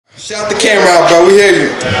Shout the camera out, bro. We hear you.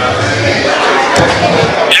 Yo,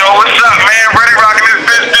 what's up, man? Readie Roc in this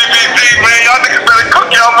bitch, BBD, man. Y'all niggas better cook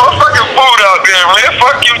y'all motherfucking food out there, man.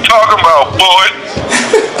 Fuck you talking about, boy.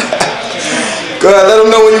 Go ahead, let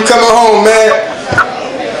them know when you coming home, man.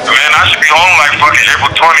 Man, I should be home like fucking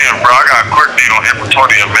April 20th, bro. I got a quick date on April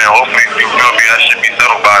 20th, man. Hopefully, you feel me, that shit be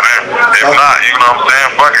settled by then. If not, you know what I'm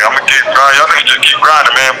saying? Fuck it, I'ma keep grinding. Y'all niggas just keep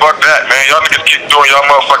grinding, man. Fuck that, man. Y'all niggas keep doing y'all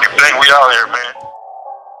motherfucking thing. We out here, man.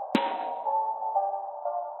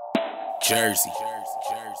 Jersey.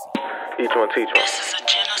 Teach one. This is a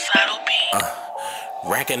genocidal beat.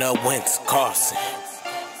 Racking up wins, costing.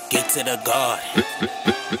 Get to the garden.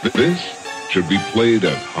 This should be played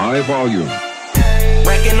at high volume.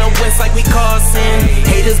 Racking up wins like we causing.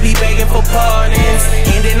 Haters be begging for pardons.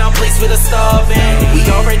 Handing out plates for the starving. We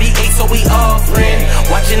already ate, so we offering.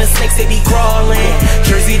 Watching the snakes, they be crawling.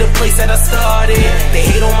 Jersey, the place that I started. They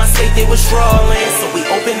hate on my state, they was strolling. So we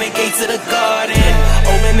open the gates to the garden.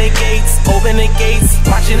 Open the gates, open the gates.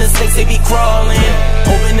 Watching the snakes, they be crawling.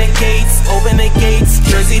 Open the gates, open the gates.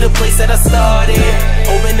 Jersey, the place that I started.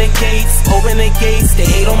 Open the gates, open the gates. They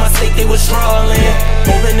hate on my state, they was strolling.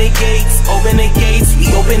 Open the gates, open the gates.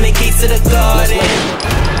 We open the gates to the garden.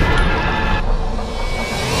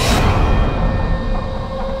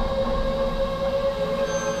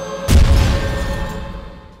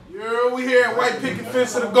 Yeah, we here at White Picket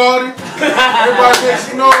Fence of the Garden. Everybody makes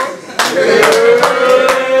you know it.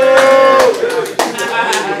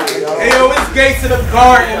 Hey yo, it's Gates of the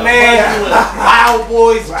Garden, man. Wild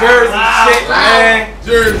Boys, Jersey shit, man.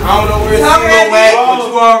 Jersey. I don't know where it's at, but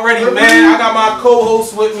you already, man. I got my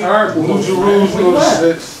co-host with me.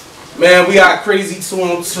 Man, we got Crazy 2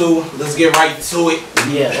 on 2. Let's get right to it.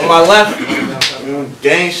 Yeah. On my left,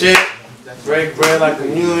 Gang shit. Break bread like a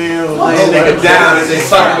union. Lay a nigga down and they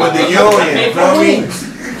suckin' with the union. You know what I mean? You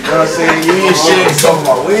know what I'm saying? Union shit. Talking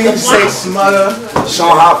about weed. Tay Smutter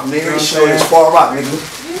Shawn Hoffa, nigga. Show this Readie Roc, nigga.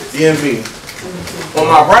 DMV. on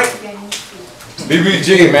my right,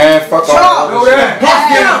 BBG, man. Fuck off. go there.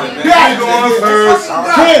 You going first.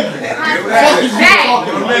 Camden.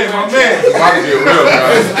 My man. About to get real,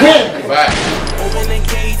 man.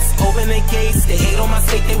 Open the gates, they hate on my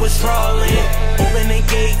state, they was strolling. Open the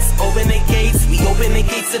gates, we open the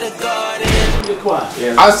gates to the garden.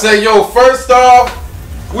 I say, yo, first off,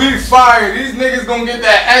 we fired. These niggas gonna get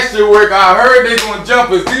that extra work. I heard they gonna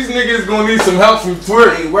jump us. These niggas gonna need some help from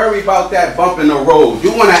Twork. Ain't worry about that bump in the road.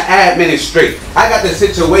 You wanna administrate. I got the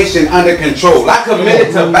situation under control. I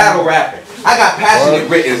committed to battle rapping. I got passionate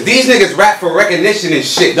writtens. These niggas rap for recognition and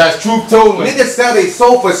shit. That's truth told. Niggas sell they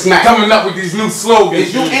soul for smack. Coming up with these new slogans.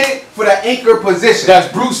 Is you in it for the anchor position?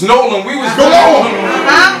 That's Bruce Nolan. We was Come on.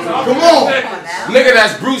 Come on. Nigga,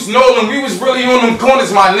 that's Bruce Nolan. We was really on them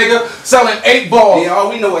corners, my nigga, selling 8 balls. Yeah, all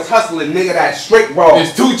we know is hustling, nigga. That's straight raw.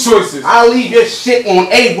 There's 2 choices. I'll leave your shit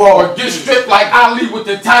on A-Wall. Or get stripped like Ali with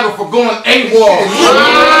the title for going AWOL.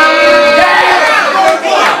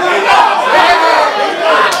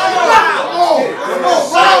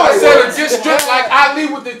 I said or get stripped like Ali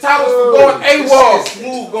with the titles for going AWOL.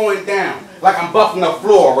 Smooth going down. Like I'm buffing the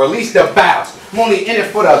floor. Release the bounce. I'm only in it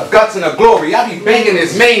for the guts and the glory. I be banging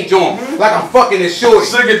his main joint like I'm fucking his shorty.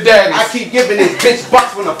 Sugar daddy. I keep giving this bitch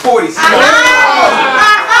bucks from the 40s.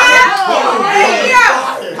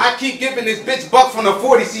 I keep giving this bitch bucks from the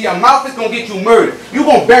 40s. See, your mouth is gonna get you murdered. You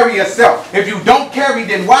gonna bury yourself. If you don't carry,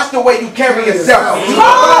 then watch the way you carry yourself. Your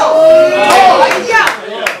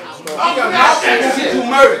mouth is gonna get you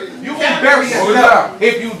murdered. You can bury yourself.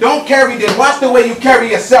 If you don't carry, then watch the way you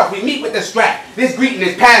carry yourself. We meet with the strap. This greeting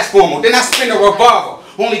is past formal. Then I spin a revolver.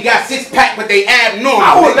 Only got 6-pack, but they abnormal.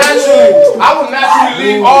 I will naturally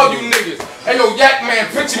leave all you niggas. Hey yo, Yak Man,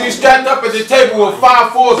 picture me strapped up at the table with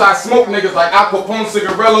 5-4s. I smoke niggas like Al Capone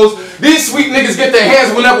cigarillos. These sweet niggas get their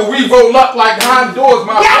hands whenever we roll up like Honduras,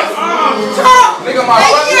 my brother. Nigga,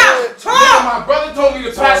 my brother told me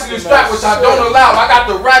to pass you the strap, which I don't allow. I got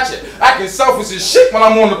the ratchet. Acting selfish as shit when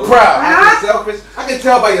I'm on the crowd. Acting selfish? I can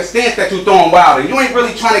tell by your stance that you throwing wilder. You ain't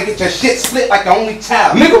really trying to get your shit split like the only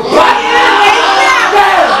child. Nigga, black.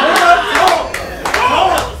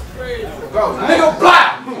 Nigga,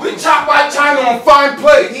 black. We chop like China on fine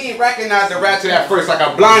plate. He ain't recognize the ratchet at first like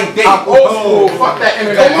a blind date. I'm old school. Fuck that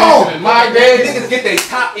internet. Come on. My day. Niggas get their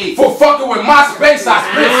top 8. For fucking with my space, I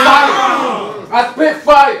spit fire. I spit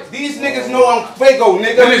fire. These niggas know I'm Fuego,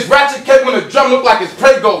 nigga. And this ratchet cake when the drum look like it's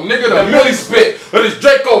Prego, nigga. The Millie spit. Or this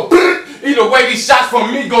Draco. Either way, these shots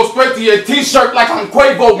from me go straight to your t-shirt like I'm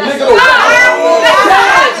Quavo, nigga.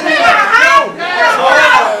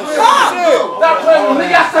 Stop playing with me.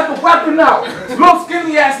 Nigga, I set the weapon out. Little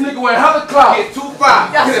skinny ass nigga with hella clout. Get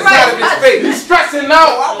 2-5. Get inside of his face. He's stressing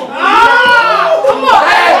out. Come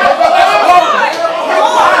on.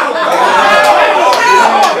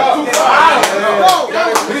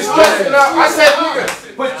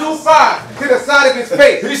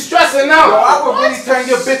 stressing out. Yo, I would really turn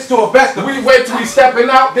your bitch to a vegetable. We wait till we stepping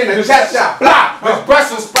out, Then a chat shot. blah, her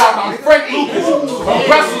Brussels sprout, I'm Frank Lucas. Her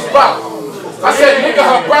Brussels sprout. I said, nigga,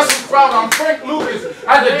 her Brussels sprout, I'm Frank Lucas.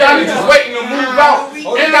 At the diner just waiting to move out.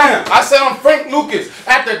 And I said, I'm Frank Lucas.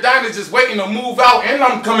 At the diner just waiting to move out. And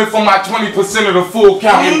I'm coming for my 20% of the full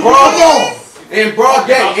count. In broad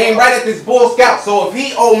day, ain't right at this Bull Scout. So if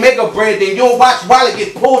he Omega bread, then you'll watch while it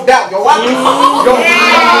get pulled out. Yo,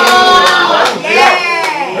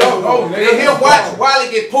 then he'll watch while it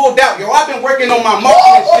get pulled out. Yo, I've been working on my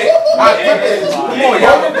marketing shit. Come on,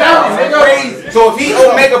 yo. So if he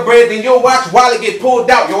Omega bread, then you'll watch while it get pulled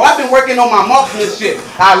out. Yo, I've been working on my marketing shit.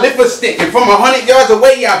 I lift a stick, and from 100 yards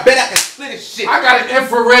away, I bet I can split his shit. I got an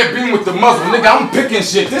infrared beam with the muzzle, nigga. I'm picking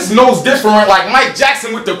shit. This nose different, like Mike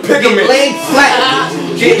Jackson with the pigment. Get laid flat.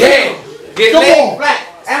 Get laid flat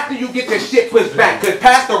after you get the shit pushed back. Cause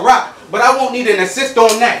Pastor Rock, but I won't need an assist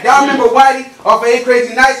on that. Y'all remember Whitey off of 8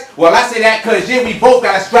 Crazy Nights? Well, I say that cause yeah, we both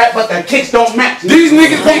got a strap, but the kicks don't match. These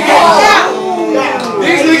niggas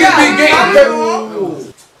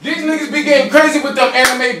be getting crazy with them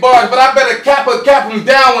anime bars, but I better cap them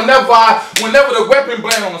down whenever the weapon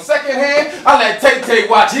blend on the second hand. I let Tay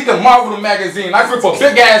watch. He can Marvel the magazine. I grip a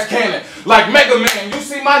big ass cannon like Mega Man. You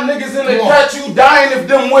see my niggas in the cut, you dying if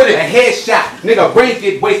them with it. A headshot, nigga, brains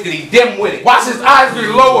get wasted. He dim with it. Watch his eyes get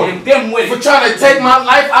lower. And dim with it. For trying to take my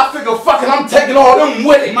life, I figure fucking I'm taking all them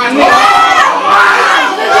with it. My nigga.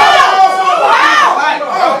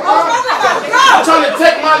 For trying to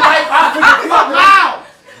take my life, I figure fucking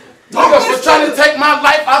nigga, for trying to take my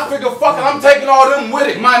life, I figure fucking I'm taking all them with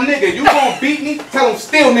it. My nigga, you gon' beat me? Tell them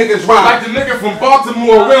still niggas rhyme. Like the nigga from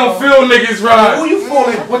Baltimore, we don't feel niggas rhyme. Who you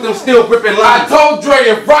fooling with them still gripping lines? I told Dre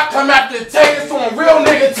if Rock come after Tay, it's on real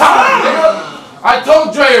nigga time, nigga. I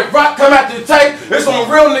told Dre if Rock come after Tay, it's on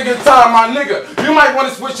real nigga time, my nigga. You might want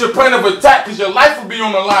to switch your plan of attack, cause your life will be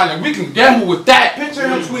on the line, and we can gamble with that. Picture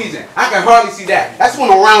him squeezing. I can hardly see that. That's one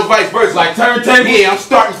of rounds vice versa. Like turntable? Yeah, I'm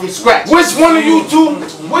starting from scratch. Which one of you two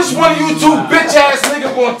bitch ass nigga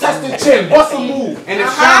gonna test the chin? What's a move? And if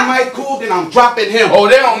Sean might cool, then I'm dropping him. Oh,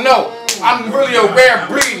 they don't know. I'm really a rare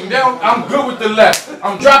breed. I'm good with the left.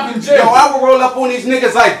 I'm dropping gems. Yo, I will roll up on these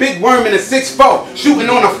niggas like Big Worm in a 6'4", shooting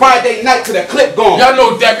on a Friday night to the clip gone. Y'all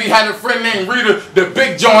know Debbie had a friend named Rita, the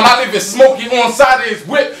Big John. I leave it smoky on side of his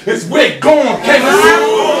whip. His wig gone. Kansas City.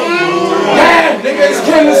 Damn, nigga, it's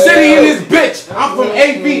Kansas City in this bitch. I'm from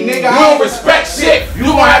AV, nigga. You don't respect shit. You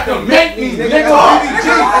gonna have to make me, nigga. That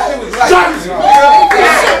shit was like,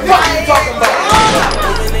 What you talking about?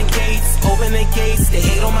 Open the gates, they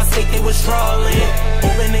hate on my state, they was trolling.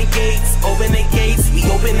 Open the gates, we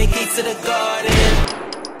open the gates to the garden.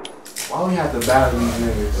 Why we have to battle these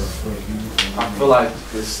niggas? I feel like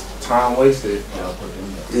it's time wasted.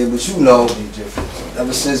 Yeah, but you know,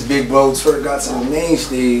 ever since Big Bro Twork got to the main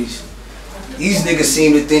stage, these niggas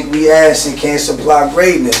seem to think we ass and can't supply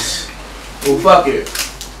greatness. Well, fuck it.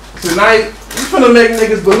 Tonight, we finna make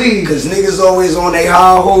niggas believe. Cause niggas always on their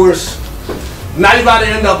high horse. Now you about to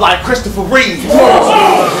end up like Christopher Reed. You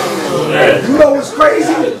know what's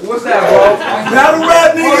crazy? What's that, bro? Battle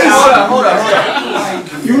rap niggas. Hold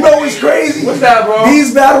up. You know what's crazy? What's that, bro?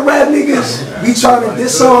 These battle rap niggas be trying to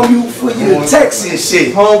disarm you for your text and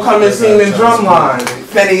shit. Homecoming scene and drum line.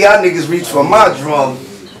 If any of y'all niggas reach for my drum,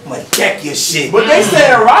 I'ma deck your shit. But they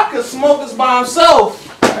said Rock could smoke this by himself.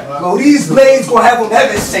 Bro, these blades gonna have them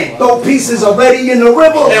heaven sent. Throw pieces already in the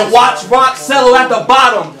river. And watch Rock settle at the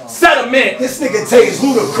bottom. Sediment. This nigga Tay's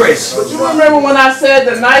ludicrous. But you remember when I said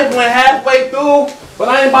the knife went halfway through? But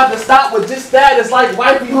I ain't about to stop with just that. It's like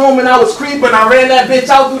wifey home and I was creeping. I ran that bitch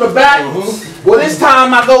out through the back. Well, this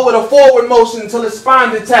time I go with a forward motion until it's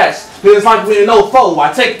spine detached. Cause it's like we're no foe.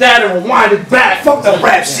 I take that and rewind it back. Fuck the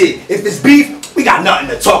rap shit. If it's beef, we got nothing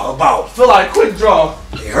to talk about. Feel like quick draw.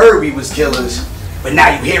 They heard we was killers, but now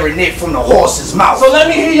you hearing it from the horse's mouth. So let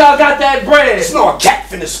me hear y'all got that bread. It's no cat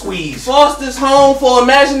finna squeeze. Foster's home for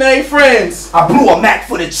imaginary friends. I blew a Mac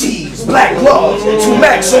for the cheese, black gloves, 2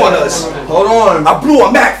 Macs on us. Hold on. I blew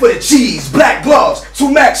a Mac for the cheese, black gloves,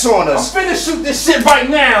 2 Macs on I'm us. finna shoot this shit right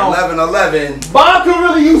now. 11-11. Bob can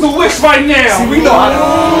really use a wish right now. See, we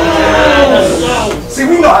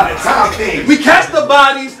know how to time things. We catch the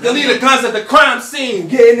bodies, they leave the guns at the crime scene.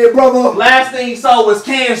 Get in there, brother. Last thing he saw was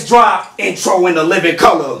cans drop. Intro in the living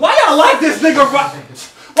color. Why y'all like this nigga Rock?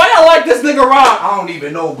 Why y'all like this nigga Rock? I don't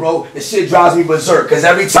even know, bro. This shit drives me berserk, cause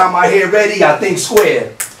every time I hear Readie, I think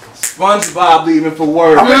square. SpongeBob leaving for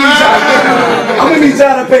work. I'm gonna need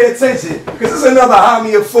y'all to pay attention, cause it's another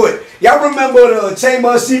homie afoot. Y'all remember the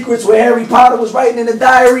Chamber of Secrets where Harry Potter was writing in the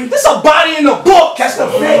diary? This a body in the book. Catch the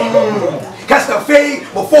fit. Catch the fade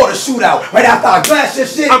before the shootout. Right after I glass your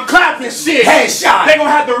shit, I'm clapping shit. Headshot. They gonna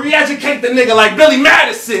have to re-educate the nigga like Billy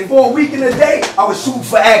Madison. For a week in a day, I was shooting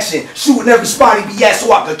for action. Shooting every spot he be at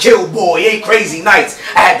so I could kill boy. 8 crazy nights.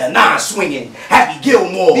 I had the 9 swinging. Happy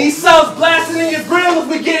Gilmore. These subs blasting in your grill if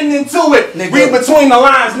we getting into it. Nigga. Read between the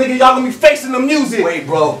lines, nigga. Y'all gonna be facing the music. Wait,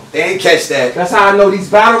 bro. They ain't catch that. That's how I know these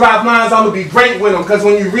battle rap lines, I'm gonna be great with them. Cause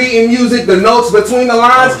when you reading music, the notes between the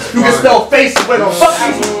lines, you can still face it with them. Fuck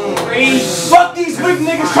these weak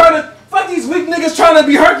niggas trying to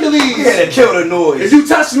be Hercules. Yeah, to kill the noise. If you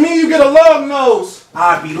touch me, you get a long nose.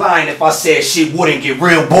 I'd be lying if I said shit wouldn't get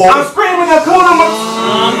real, boy. I'm screaming Hakuna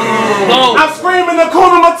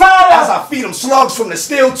Matata. As I feed them slugs from the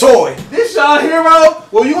steel toy. This y'all hero?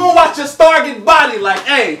 Well, you gonna watch your star get body like,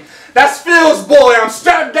 hey, that's Phil's boy. I'm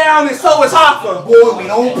strapped down and so is Hoffa. Boy, we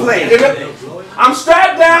don't play. I'm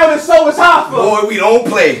strapped down and so is Hoffa. Boy, we don't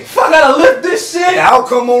play. If I gotta lift this shit, the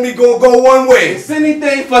outcome only gonna go one way. It's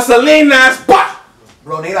anything for Selena's pop.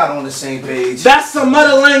 Bro, they not on the same page. That's some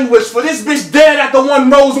other language for this bitch dead at the one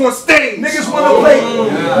rose on stage. Niggas wanna play.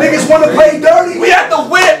 Niggas wanna play dirty. We at the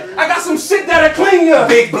whip. I got some shit that'll clean ya.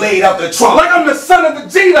 Big blade out the trunk. Like I'm the son of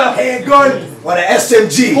Vegeta. Handgun or the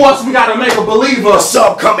SMG. Force, we gotta make a believer. A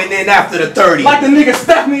sub coming in after the 30. Like the nigga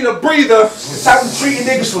Steph need a breather. That's how we treating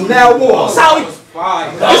niggas from now on.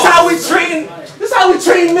 This how we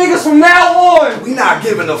treating niggas from now on. We not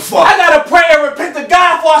giving a fuck. I gotta pray and repent to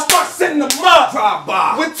God before I start sending them up. Drive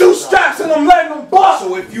by. With 2 straps and I'm letting them bust.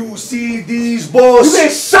 So if you see these boys, you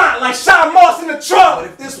get shot like Sean Moss in the truck. But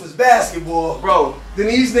if this was basketball, bro, then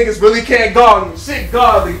these niggas really can't guard me. Shit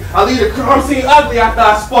godly. I leave the crime scene ugly after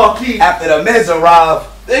I spark heat. After the meds arrive,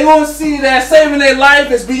 they gonna see that saving their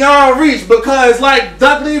life is beyond reach because like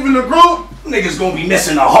Duck leaving the group, niggas gonna be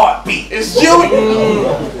missing a heartbeat. It's union.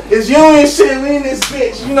 It's union shit. We in this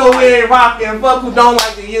bitch. You know we ain't rockin'. Fuck who don't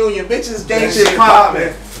like the union. Bitches gang shit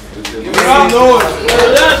poppin'. We all know it.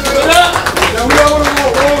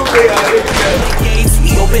 We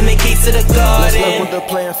open the gates to the garden. Let's live with the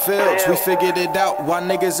playing fields. We figured it out. Why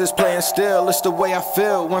niggas is playing still? It's the way I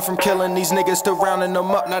feel. Went from killing these niggas to rounding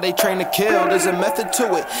them up. Now they train to kill. There's a method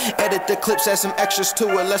to it. Edit the clips, add some extras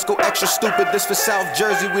to it. Let's go extra stupid. This for South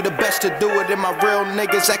Jersey. We the best to do it. And my real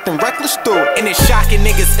niggas acting reckless through it. And it's shocking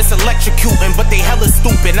niggas. It's electrocuting, but they hella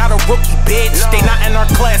stupid. Not a rookie, bitch. They not in our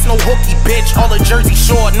class. No hookie, bitch. All the Jersey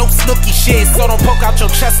Shore. No snooky shit. So don't poke out your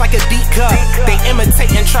chest like a D cup. They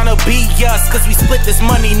imitating, trying to be us. Cause we split this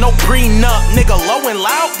money. No prenup. Nigga low and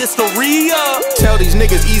loud. This the re-up. Tell these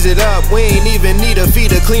niggas ease it up. We ain't even need a fee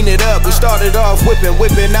to clean it up. We started off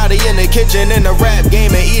whipping out of in the kitchen in the rap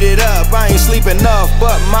game and eat it up. I ain't sleep enough,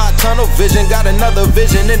 but my tunnel vision got another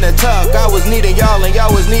vision in the tuck. I was needing y'all and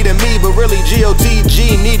y'all was needing me, but really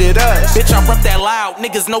GOTG needed us. Bitch, I rep that loud.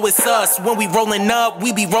 Niggas know it's us. When we rolling up,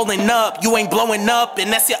 we be rolling up. You ain't blowing up,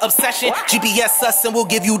 and that's your obsession. GPS us and we'll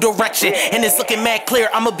give you direction. And it's looking mad clear,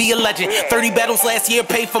 I'ma be a legend. 30 battles last year,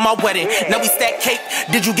 paid for my wedding. Now we stack cake.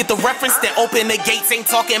 Did you get the reference? Then open the gates. Ain't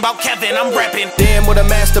talking about Kevin, I'm repping. Damn, with a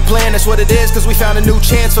master plan, that's what it is. Cause we found a new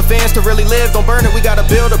chance for fans to really live. Don't burn it, we gotta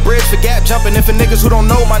build a bridge for gap jumping. And for niggas who don't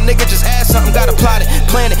know, my nigga just ask something. Gotta plot it,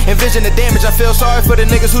 plan it, envision the damage. I feel sorry for the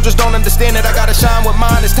niggas who just don't understand it. I gotta shine with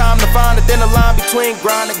mine, it's time to find it. Then the line between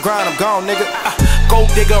grind and grind, I'm gone, nigga.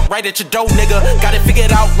 Gold digger, right at your door, nigga. Got it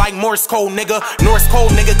figured out like Morse code, nigga. Norse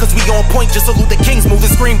code, nigga, cause we on point. Just salute the kings, move the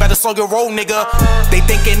screen, better slow your roll, nigga. They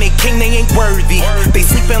thinking they king, they ain't worthy. They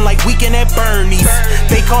sleeping like weekend at Bernie's.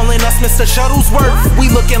 They calling us Mr. Shuttlesworth. We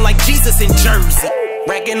looking like Jesus in Jersey.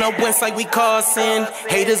 Racking up wins like we causing.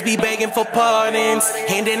 Haters be begging for pardons.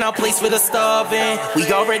 Handing out plates for the starving.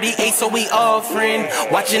 We already ate, so we offering.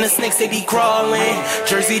 Watching the snakes, they be crawling.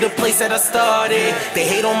 Jersey, the place that I started. They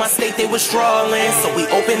hate on my state, they was strawling. So we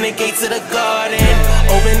open the gates of the garden.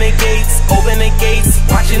 Open the gates, open the gates.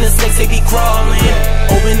 Watching the snakes, they be crawling.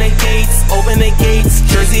 Open the gates, open the gates.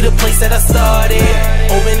 Jersey, the place that I started.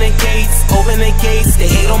 Open the gates, open the gates. They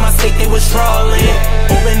hate on my state, they was strawling.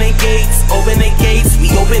 Open the gates, open the gates. We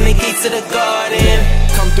open the gates to the garden.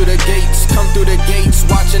 Come through the gates, come through the gates.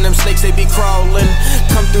 Watching them snakes, they be crawling.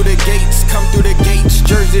 Come through the gates, come through the gates.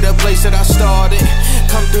 Jersey, the place that I started.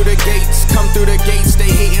 Come through the gates, come through the gates. They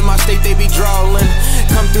hating my state, they be drawling.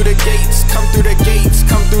 Come through the gates, come through the gates.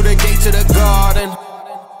 Come through the gates to the garden.